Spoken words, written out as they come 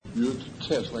Yud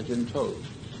Tes, like in Tov,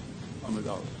 Amid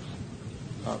Aleph.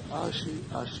 Rav Ashi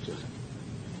Ashkech.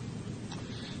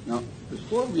 Now,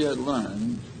 before we had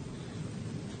learned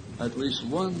at least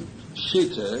one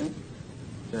shita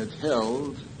that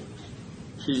held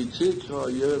Ki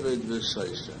Tikra Yered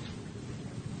V'Seisa.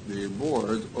 The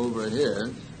board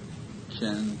overhead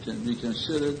can be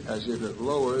considered as if it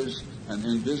lowers an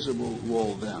invisible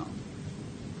wall down.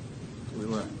 We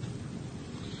learned.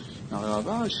 Now, Rav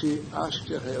Ashi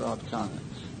Ashkech Rav Kahana.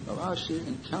 Rav Ashi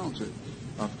encountered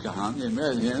Rav Kahana. He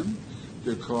met him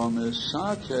because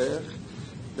Mesakech,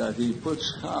 that he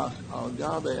puts chach al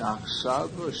gabe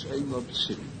achsadra she'en lo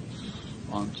psim,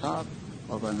 on top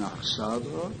of an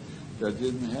achsadra that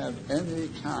didn't have any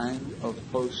kind of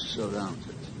posts around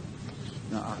it.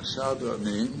 Now, achsadra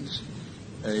means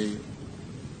a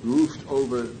roofed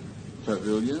over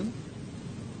pavilion,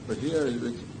 but here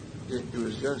it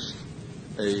was just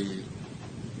a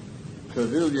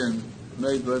pavilion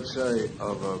made, let's say,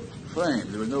 of a frame.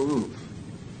 There was no roof.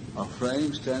 A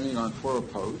frame standing on 4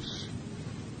 posts,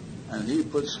 and he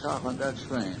put schach on that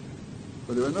frame.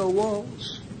 But there were no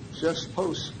walls, just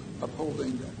posts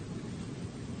upholding them.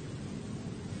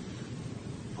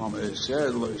 It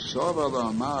said,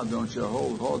 don't you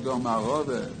hold on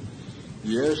marove.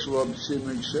 Yes,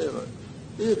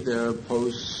 if there are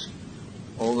posts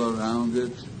all around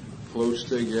it, close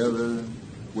together,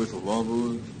 with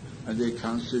lavud, and they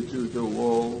constitute a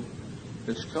wall,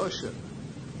 it's kosher.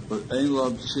 But ein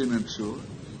lo psimim psur,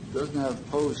 doesn't have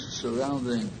posts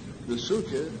surrounding the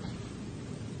sukkah,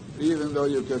 even though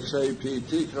you could say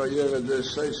pitikra yered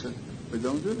v'seisa, but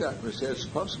don't do that. We say it's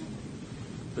possible.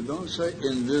 But don't say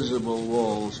invisible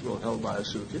walls were held by a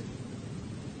sukkah.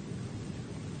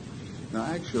 Now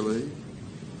actually,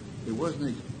 it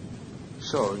wasn't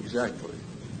so exactly.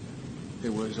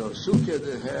 It was a sukkah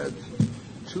that had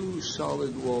 2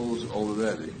 solid walls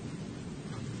already.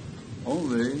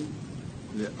 Only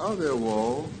the other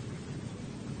wall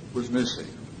was missing.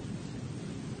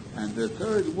 And the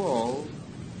 3rd wall,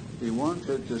 he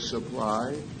wanted to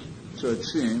supply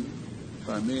tzotzim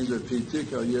by means of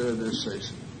pitikra yered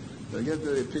v'seisa. So get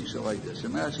the picture like this.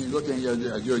 Imagine looking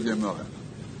at your Gemara.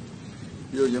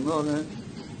 Your Gemara,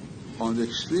 on the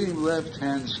extreme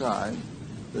left-hand side,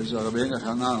 there's a Rabbeinu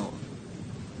Hananel.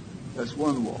 That's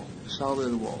one wall,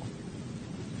 solid wall.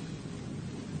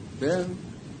 Then,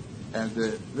 at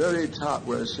the very top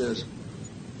where it says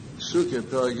Sukkah,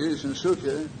 Perigis and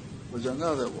Sukkah, was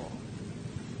another wall.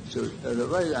 So at the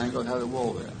right angle had a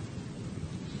wall there.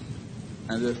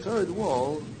 And the 3rd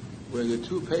wall, where the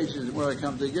 2 pages where they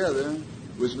come together,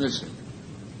 was missing.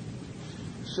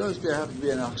 So there happened to be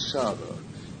an achsada.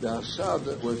 The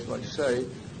achsada was, like say,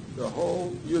 the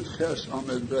whole Yud Ches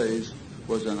Amid Beis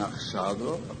was an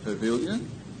achsada, a pavilion.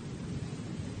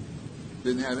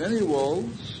 Didn't have any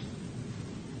walls,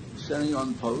 standing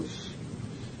on posts.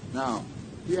 Now,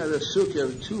 he had a sukkah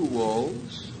of 2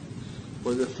 walls,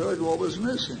 but the 3rd wall was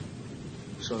missing.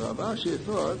 So Rav Ashi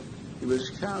thought he was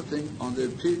counting on the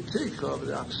pitikra of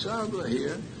the achsada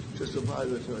here to supply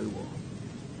the 3rd wall.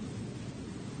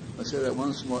 I'll say that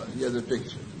once more, you get the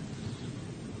picture.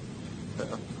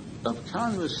 Rav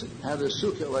Kahana had a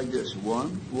sukkah like this,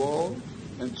 1 wall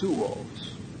and 2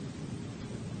 walls.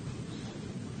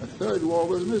 A 3rd wall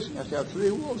was missing. I have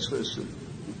 3 walls for a sukkah.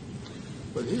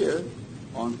 But here,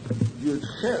 on Yud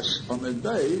Ches Amid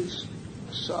Beis,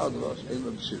 Sadras Ein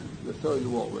lo psim, the 3rd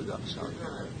wall was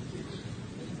Achsada.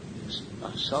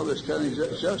 Achsada is standing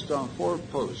just on 4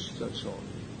 posts, that's all.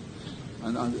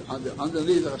 And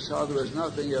underneath Achsada is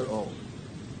nothing at all.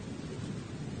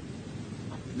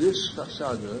 This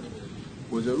Achsada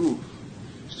was a roof,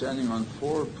 standing on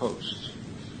 4 posts,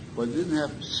 but didn't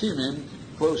have simim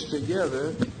close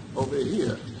together over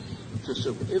here.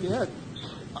 If you had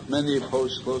many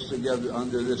posts close together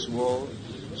under this wall,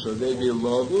 so they'd be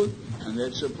lavud, and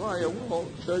they'd supply a wall,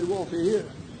 3rd wall for here.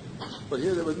 But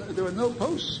here there were no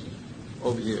posts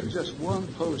over here, just 1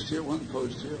 post here, 1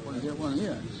 post here, 1 here, 1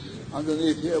 here.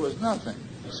 Underneath here was nothing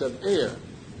except air.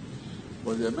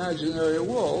 Well, the imaginary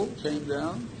wall came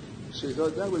down, so he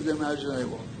thought that was the imaginary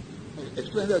wall.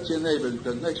 Explain that to your neighbor,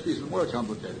 because the next piece is more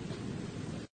complicated.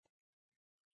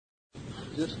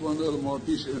 Just one little more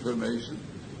piece of information.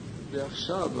 The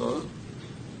achsada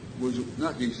was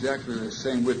not exactly the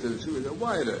same width as the sukkah,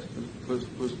 wider.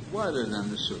 It was wider than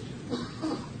the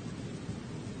sukkah.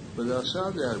 But the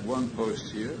achsada had 1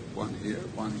 post here, 1 here,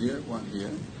 1 here, 1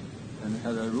 here, and it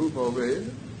had a roof over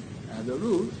here, and the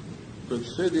roof could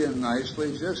fit in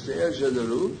nicely, just the edge of the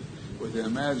roof, with the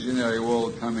imaginary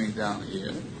wall coming down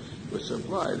here, would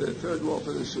supply the 3rd wall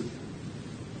for the sukkah.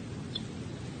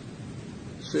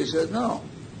 So he said, no,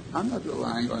 I'm not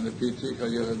relying on the Pitik or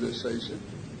Yeravasation.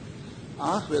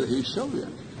 Achvel, he showed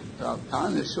him.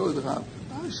 Kana showed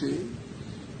Rashi,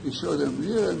 he showed him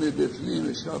Nira Mibifnim,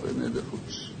 Eshav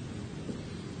Mibifutz.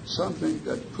 Something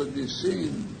that could be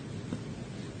seen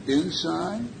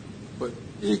inside, but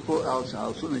equal outside.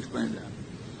 I'll soon explain that.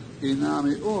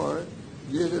 Inami or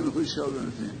Nira Mibifutz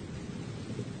Mibifnim.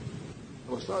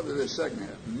 We'll start with the second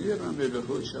half. Nira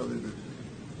Mibifutz Mibifnim.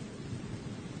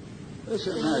 Let's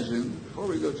imagine, before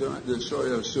we go to the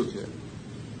story of Sukkah,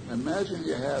 imagine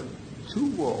you have two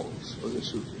walls of the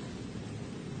Sukkah.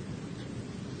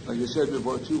 Like you said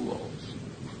before, two walls.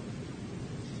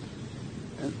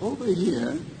 And over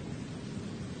here,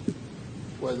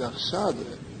 where the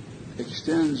Chsada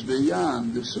extends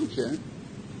beyond the Sukkah,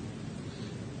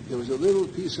 there was a little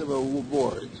piece of a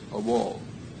board, a wall.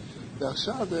 The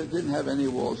Chsada didn't have any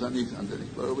walls underneath.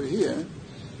 But over here,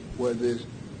 where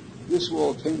this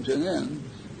wall came to an end,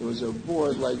 there was a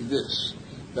board like this.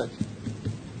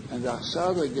 And the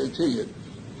Chsada continued.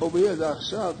 Over here, the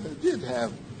Chsada did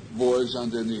have boards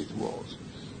underneath walls.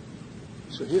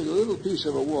 So here's a little piece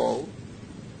of a wall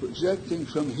projecting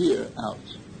from here out.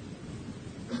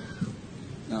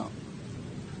 Now,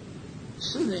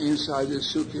 sitting inside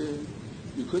this sukkah,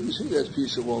 you couldn't see that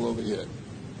piece of wall over here.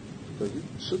 Because the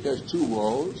sukkah has two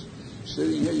walls.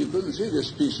 Sitting here, you couldn't see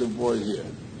this piece of board here.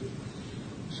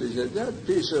 So he said, that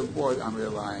piece of board I'm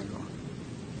relying on.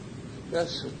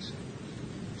 That's it.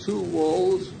 Two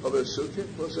walls of a sukkah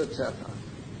plus a tephah.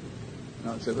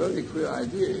 Now, it's a very clear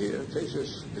idea here. It takes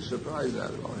us a surprise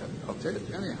out of it. I'll take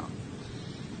it anyhow.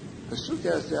 A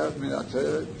sukkah has to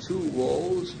have two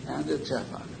walls and a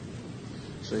tephah.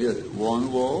 So here,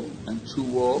 one wall and two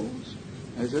walls.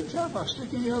 And there's a tephah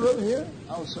sticking out over here,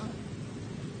 outside.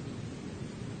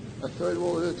 A third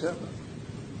wall is a tephah.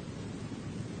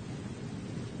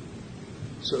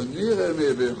 So Nira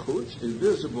Mebechutz is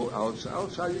visible outside.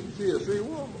 Outside you can see the three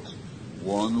walls.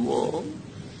 One wall,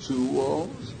 two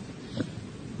walls,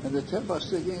 and the tephah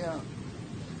sticking out.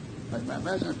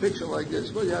 Imagine a picture like this.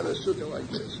 Suppose you had a sukkah like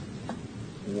this.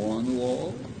 One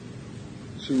wall,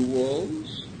 two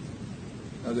walls.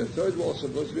 Now the third wall is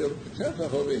supposed to be a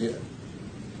tephah over here.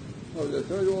 No, the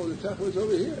third wall of the tephah is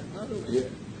over here, not over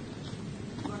here.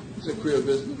 It's a queer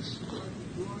business.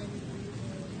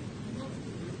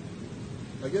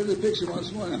 I get the picture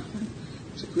once more now.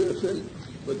 It's a queer thing.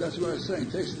 But that's what I'm saying.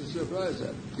 It takes the surprise out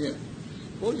of it. Here.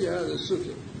 All you have is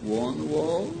sukkah. One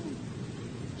wall,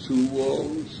 two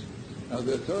walls. Now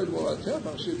the third wall of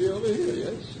tephah should be over here,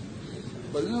 yes?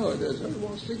 But no, the third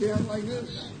wall sticking out like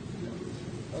this.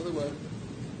 Otherwise.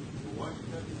 Why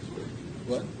should that be good?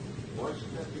 What? Why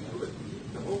should that be good?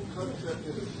 The whole concept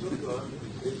of the sukkah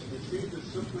is to see the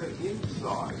sukkah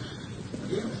inside.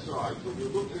 Inside. When you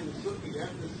look in the sukkah, you have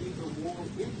to see the wall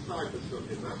inside the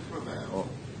sukkah, not from out. Oh,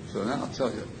 so now I'll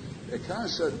tell you. The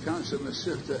concept comes from the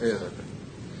Sifta Erevin.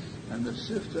 And the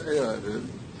Sifta Erevin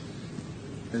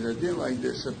is a deal like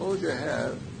this. Suppose you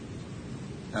have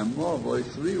a mavoi,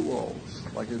 three walls,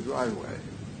 like a driveway.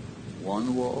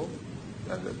 One wall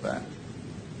at the back,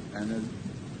 and then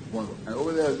one wall. And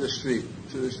over there is the street.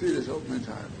 So the street is open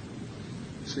entirely.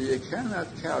 So you cannot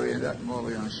carry that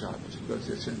mavoi on Shabbos because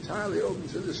it's entirely open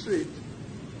to the street.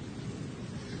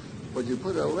 But you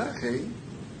put a lechi,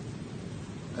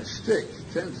 a stick,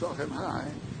 10 tefachim high,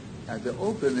 at the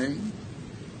opening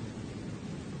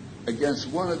against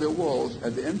one of the walls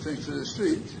at the entrance to the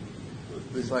street.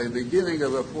 It's like the beginning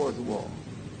of a fourth wall.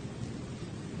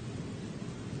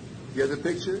 You get the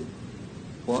picture?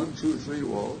 1, 2, 3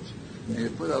 walls. And you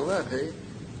put a lechi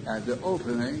at the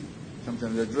opening.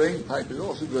 Sometimes the drain pipe is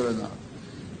also good enough.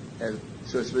 And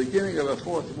so it's the beginning of a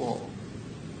fourth wall.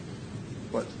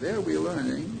 But there we're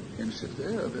learning in Sifta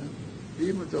Erevin,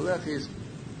 even if the lechi is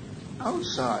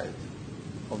outside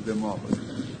of the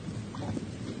mavoi.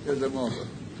 Here's the mavoi.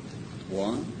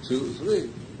 1, 2, 3.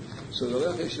 So the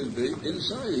lechi should be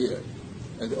inside here,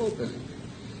 at the opening.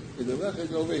 If the lechi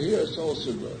is over here, it's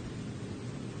also good.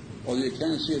 Or you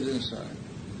can't see it inside.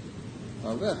 A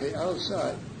lechi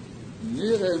outside,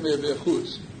 nireh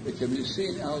mebechutz, it can be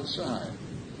seen outside.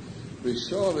 We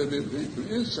saw it from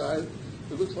inside,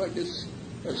 it looks like it's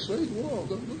a straight wall. It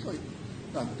doesn't look like,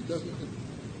 no, it doesn't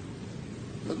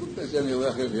look like there's any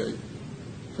lechi here.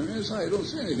 From inside, you don't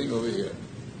see anything over here.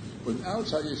 But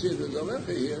outside, you see there's a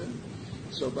lechi here.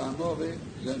 So Ba'amovi,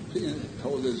 then Pin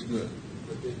hold is good.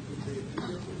 But in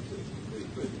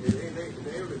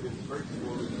Erevin, first of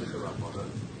all, it's the Rabbanah,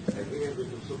 and here the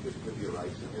sukkah could be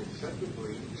right. And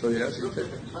secondly, so yes, look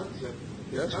at the concept.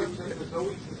 The concept is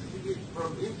always to see it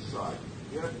from inside.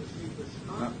 You have to see the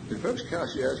sky. Now, the first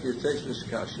kasha you ask is Tesis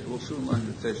kasha. We'll soon learn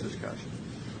the Tesis kasha.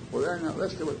 Well, then,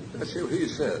 let's hear what he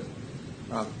said.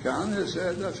 Kahana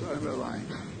said, that's what I'm relying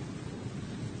on.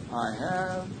 I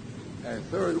have a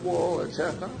third wall, a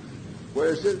tefa. Where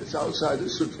is it? It's outside the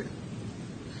sukkah.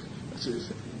 That's what he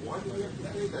said. Why do we have to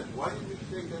say that? Why did we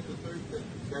say that the third that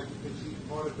you can see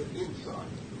part of it inside?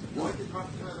 Why did Rav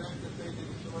Kahana have to say that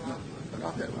you saw it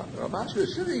outside? Rav Ashi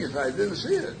was sitting inside, didn't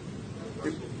see it.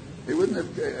 He wouldn't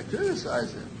have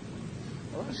criticized him.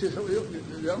 Rav Ashi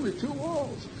said, there are only two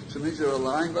walls. So it means they're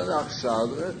relying on the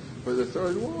Achsadra for the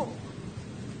third wall.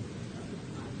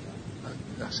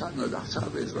 The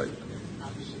Achsadra is right.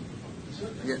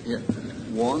 Yeah.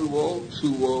 One wall,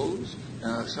 two walls,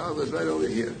 and Achsadra is right over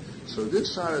here. So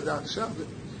this side of the Achsadra,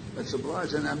 it's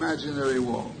obliged an imaginary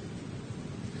wall.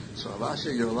 So Rav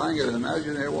Ashi, you're relying on an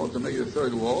imaginary wall to make the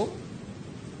third wall?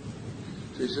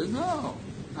 So he said, no,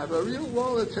 I have a real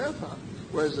wall at Tefa.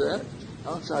 Where's that?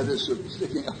 Outside the sukkah,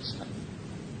 sticking outside.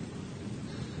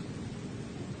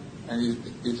 And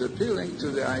he's appealing to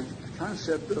the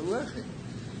concept of lechi.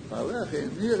 Lechi,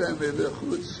 nira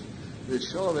mebechutz,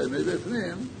 v'shove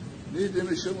mebefnim, nida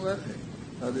mishum lechi.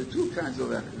 Now there are two kinds of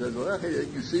lechi. There's a lechi that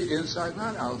you can see inside,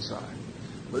 not outside.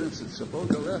 For instance, suppose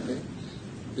the lechi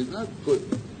is not put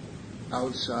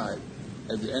outside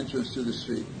at the entrance to the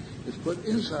street. It's put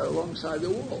inside alongside the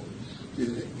wall.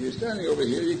 You're standing over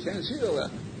here, you can't see the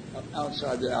lechi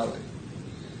outside the alley.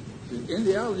 In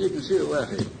the alley you can see the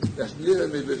lechi. That's nira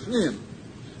mebefnim,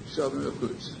 shove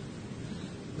mebechutz.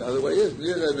 The other way is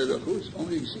nira mebechutz,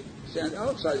 only you stand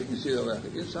outside you can see the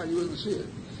lechi. Inside you wouldn't see it.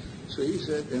 So he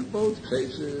said, in both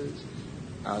cases,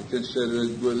 I'll consider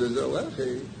it good as a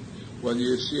lechi, whether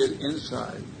you see it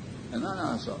inside and not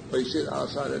outside, or you see it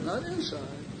outside and not inside.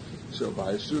 So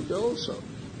by sukkah also.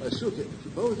 By sukkah,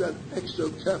 suppose that extra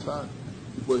tefa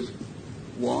was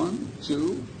 1,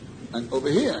 2, and over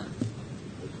here.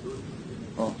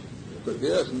 Oh, but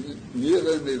there's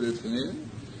nira mebefnim,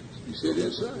 you see it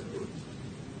inside.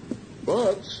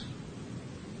 But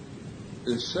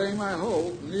the same I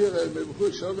hold, nira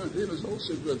mebechutz shove mebefnim is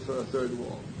also good for a third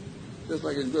wall, just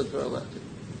like it's good for a lechi.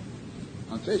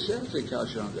 On Pesach, they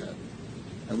cash on that,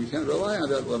 and we can rely on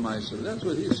that lemaisa. That's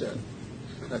what he said.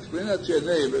 Now, explain that to your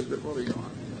neighbors before we go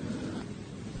on.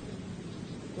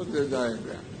 Look at the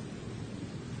diagram.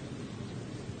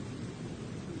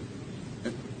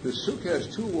 The sukkah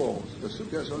has two walls. The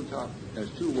sukkah on top has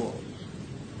two walls.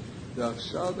 The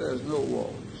Achsadra has no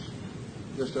walls,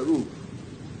 just a roof.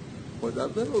 But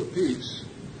that little piece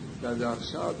that the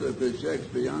Achsadra projects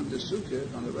beyond the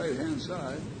sukkah on the right-hand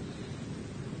side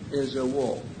is a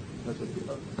wall. That's a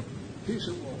piece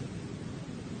of wall.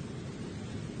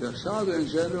 The Achsadra in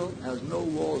general has no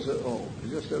walls at all.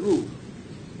 It's just a roof.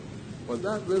 But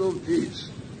that little piece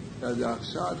that the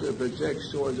Achsadra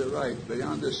projects towards the right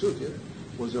beyond the sukkah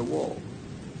was a wall.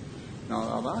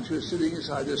 Now, Rav Ashi was sitting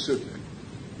inside the sukkah.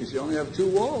 He said, you only have two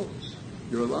walls.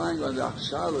 You're relying on the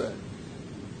Achsadra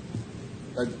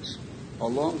that's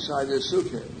alongside the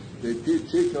sukkah. The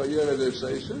pitik or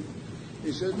yeravization.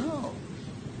 He said, no.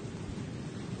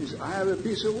 He said, I have a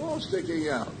piece of wall sticking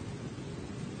out.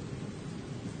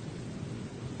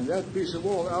 And that piece of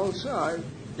wall outside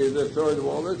is the third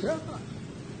wall of tefa.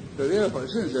 So therefore,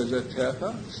 since there's a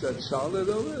tefa that's solid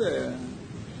over there,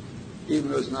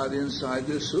 even though it's not inside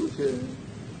the sukkah,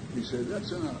 he said,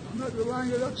 that's enough. I'm not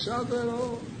relying on Achsadra at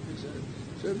all.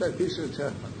 He said that piece of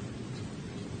tefa.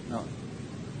 Now,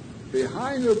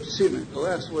 behind the psimen, the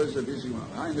last word is the piece of tefa,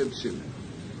 behind the psimen.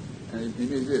 And he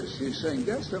means this. He's saying,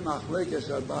 that's the machlekes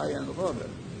Abaye and Rava.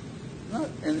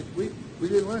 And we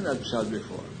didn't learn that pshat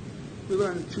before. We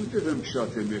learned two different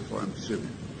pshatim before in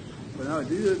psimen. But now,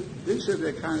 these are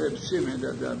the kind of psimen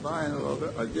that the Abaye and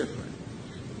Rava are different.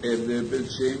 If the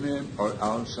psimen are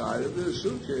outside of the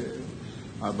sukkah,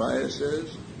 Abaye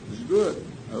says it's good.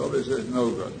 Rava says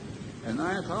no good. And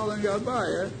I am following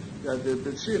Abaye that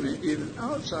the psimen, even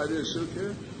outside the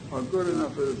sukkah, are good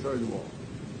enough for the third wall.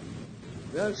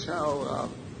 That's how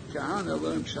Kahana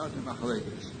learned pshat and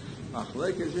machlekes.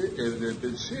 Machlekes is if the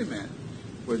psimen,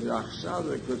 which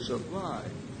Achsadra could supply,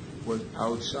 was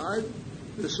outside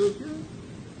the sukkah,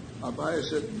 Abaye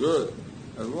said, good.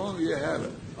 As long as you have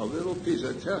it, a little piece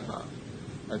of tefa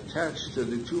attached to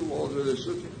the two walls of the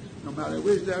sukkah, no matter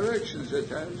which direction it's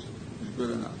attached, is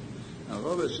good enough. And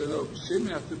Rava said, no,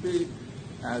 psimen have to be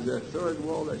as a third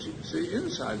wall that you can see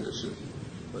inside the sukkah,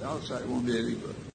 but outside it won't be any good.